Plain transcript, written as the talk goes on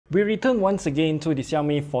We return once again to the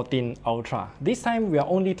Xiaomi 14 Ultra. This time we are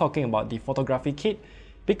only talking about the photography kit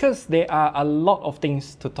because there are a lot of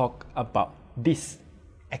things to talk about this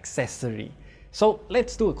accessory. So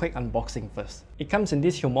let's do a quick unboxing first. It comes in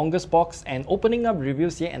this humongous box, and opening up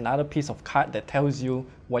reveals yet another piece of card that tells you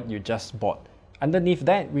what you just bought. Underneath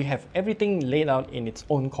that, we have everything laid out in its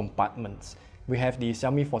own compartments. We have the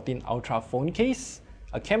Xiaomi 14 Ultra phone case,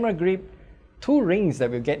 a camera grip, two rings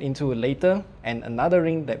that we'll get into later, and another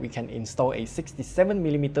ring that we can install a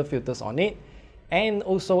 67mm filters on it, and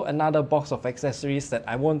also another box of accessories that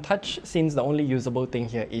I won't touch since the only usable thing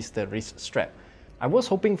here is the wrist strap. I was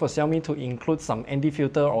hoping for Xiaomi to include some ND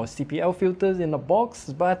filter or CPL filters in the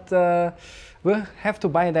box, but we'll have to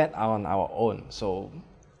buy that on our own, so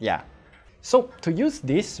yeah. So to use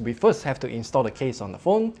this, we first have to install the case on the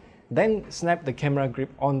phone, then snap the camera grip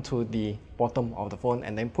onto the bottom of the phone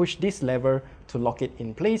and then push this lever to lock it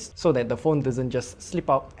in place so that the phone doesn't just slip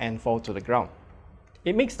out and fall to the ground.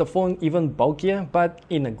 It makes the phone even bulkier, but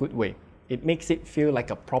in a good way. It makes it feel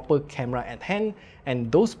like a proper camera at hand, and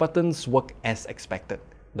those buttons work as expected.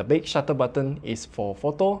 The big shutter button is for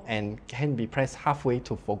photo and can be pressed halfway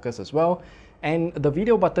to focus as well. And the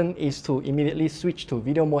video button is to immediately switch to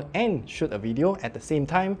video mode and shoot a video at the same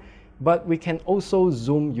time. But we can also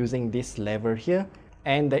zoom using this lever here,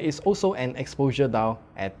 and there is also an exposure dial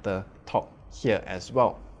at the top here as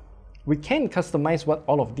well. We can customize what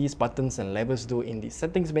all of these buttons and levers do in the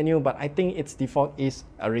settings menu, but I think its default is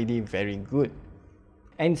already very good.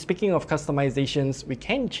 And speaking of customizations, we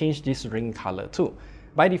can change this ring color too.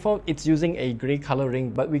 By default, it's using a gray color ring,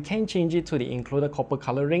 but we can change it to the included copper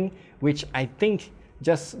color ring, which I think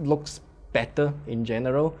just looks better in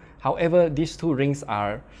general. However, these two rings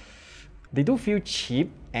they do feel cheap,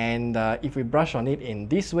 and if we brush on it in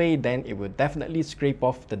this way, then it will definitely scrape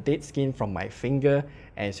off the dead skin from my finger,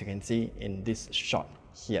 as you can see in this shot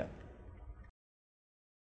here.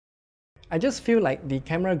 I just feel like the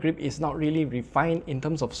camera grip is not really refined in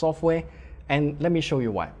terms of software, and let me show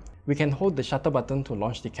you why. We can hold the shutter button to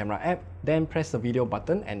launch the camera app, then press the video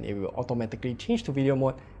button and it will automatically change to video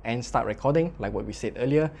mode and start recording like what we said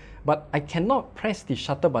earlier, but I cannot press the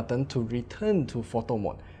shutter button to return to photo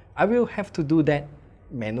mode. I will have to do that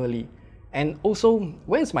manually. And also,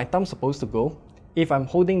 where's my thumb supposed to go? If I'm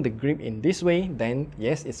holding the grip in this way, then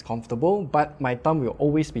yes, it's comfortable, but my thumb will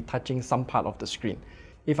always be touching some part of the screen.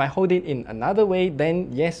 If I hold it in another way, then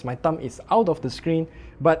yes, my thumb is out of the screen,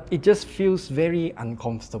 but it just feels very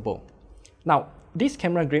uncomfortable. Now, this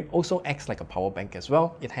camera grip also acts like a power bank as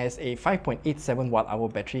well. It has a 5.87 watt-hour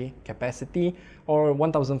battery capacity or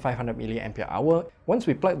 1500 mAh. Once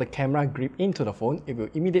we plug the camera grip into the phone, it will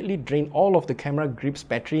immediately drain all of the camera grip's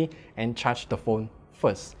battery and charge the phone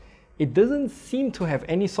first. It doesn't seem to have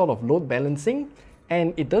any sort of load balancing,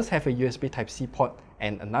 and it does have a USB Type-C port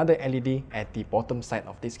and another LED at the bottom side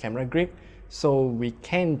of this camera grip, so we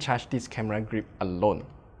can charge this camera grip alone.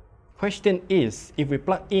 Question is, if we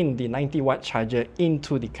plug in the 90 watt charger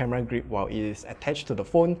into the camera grip while it is attached to the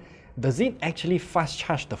phone, does it actually fast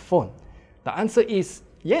charge the phone? The answer is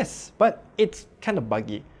yes, but it's kind of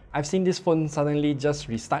buggy. I've seen this phone suddenly just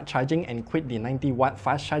restart charging and quit the 90 watt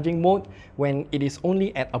fast charging mode when it is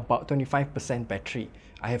only at about 25% battery.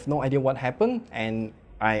 I have no idea what happened, and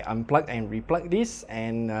I unplugged and replugged this,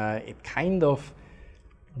 and it kind of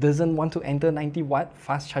doesn't want to enter 90 watt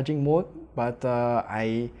fast charging mode, but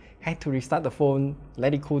I had to restart the phone,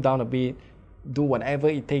 let it cool down a bit, do whatever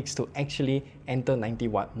it takes to actually enter 90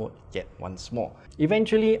 watt mode yet once more.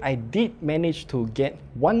 Eventually, I did manage to get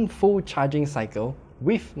one full charging cycle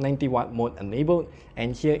with 90 watt mode enabled,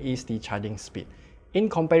 and here is the charging speed. In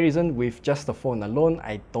comparison with just the phone alone,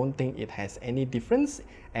 I don't think it has any difference,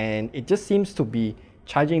 and it just seems to be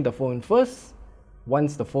charging the phone first.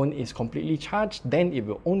 Once the phone is completely charged, then it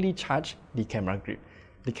will only charge the camera grip.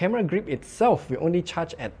 The camera grip itself will only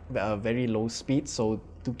charge at a very low speed, so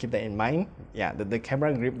do keep that in mind. Yeah, the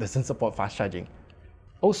camera grip doesn't support fast charging.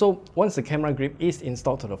 Also, once the camera grip is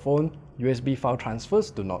installed to the phone, USB file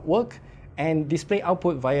transfers do not work, and display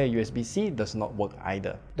output via USB-C does not work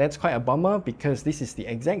either. That's quite a bummer because this is the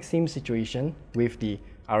exact same situation with the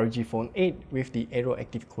ROG Phone 8 with the Aero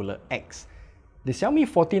Active Cooler X. The Xiaomi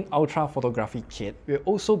 14 Ultra photography kit will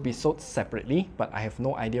also be sold separately, but I have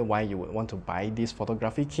no idea why you would want to buy this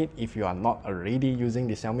photography kit if you are not already using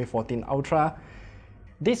the Xiaomi 14 Ultra.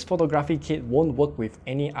 This photography kit won't work with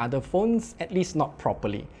any other phones, at least not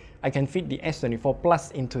properly. I can fit the S24 Plus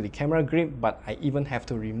into the camera grip, but I even have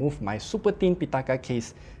to remove my super thin Pitaka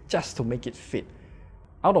case just to make it fit.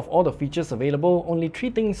 Out of all the features available, only 3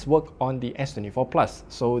 things work on the S24 Plus.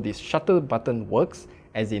 So this shutter button works,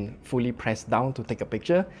 as in fully pressed down to take a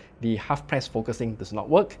picture. The half press focusing does not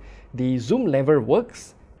work. The zoom lever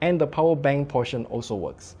works, and the power bank portion also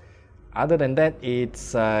works. Other than that,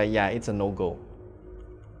 it's it's a no-go.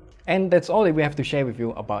 And that's all that we have to share with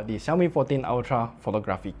you about the Xiaomi 14 Ultra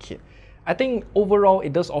photography kit. I think overall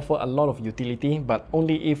it does offer a lot of utility, but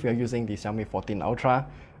only if you're using the Xiaomi 14 Ultra.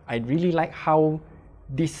 I really like how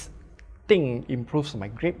this thing improves my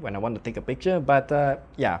grip when I want to take a picture, but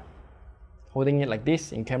yeah, holding it like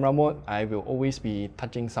this in camera mode, I will always be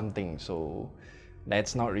touching something, so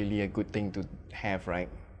that's not really a good thing to have, right?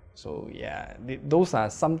 So yeah, those are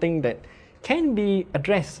something that can be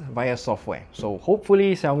addressed via software. So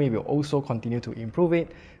hopefully Xiaomi will also continue to improve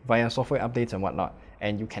it via software updates and whatnot.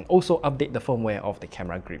 And you can also update the firmware of the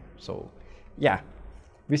camera grip. So yeah,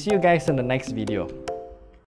 we'll see you guys in the next video.